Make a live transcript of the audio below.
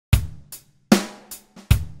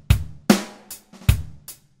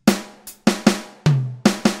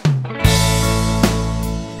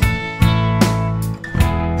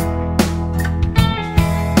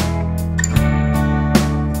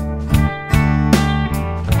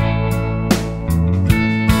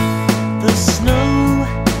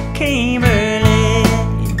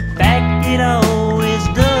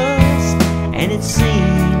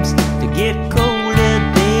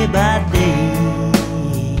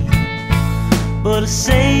Well, a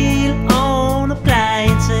sale on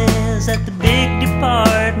appliances at the big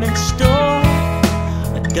department store,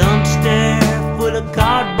 a dumpster full of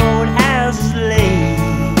cardboard houses lay.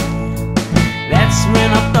 That's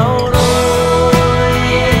when I thought, oh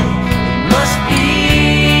yeah, it must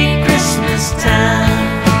be Christmas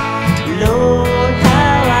time. Lord,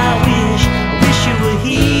 how I wish you were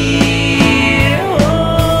here.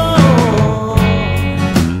 Oh,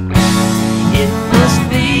 it must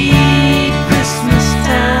be Christmas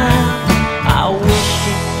time. I wish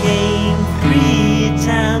it came 3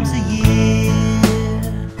 times a year.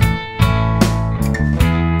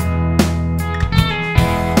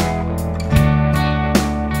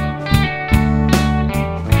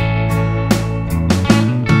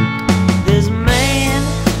 There's a man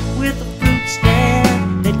with a fruit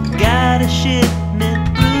stand that got a shipment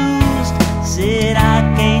bruised. Said I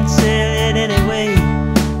can't sell it anyway,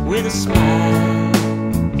 with a smile.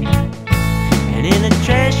 And in a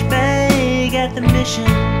trash bag at the mission,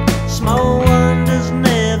 small one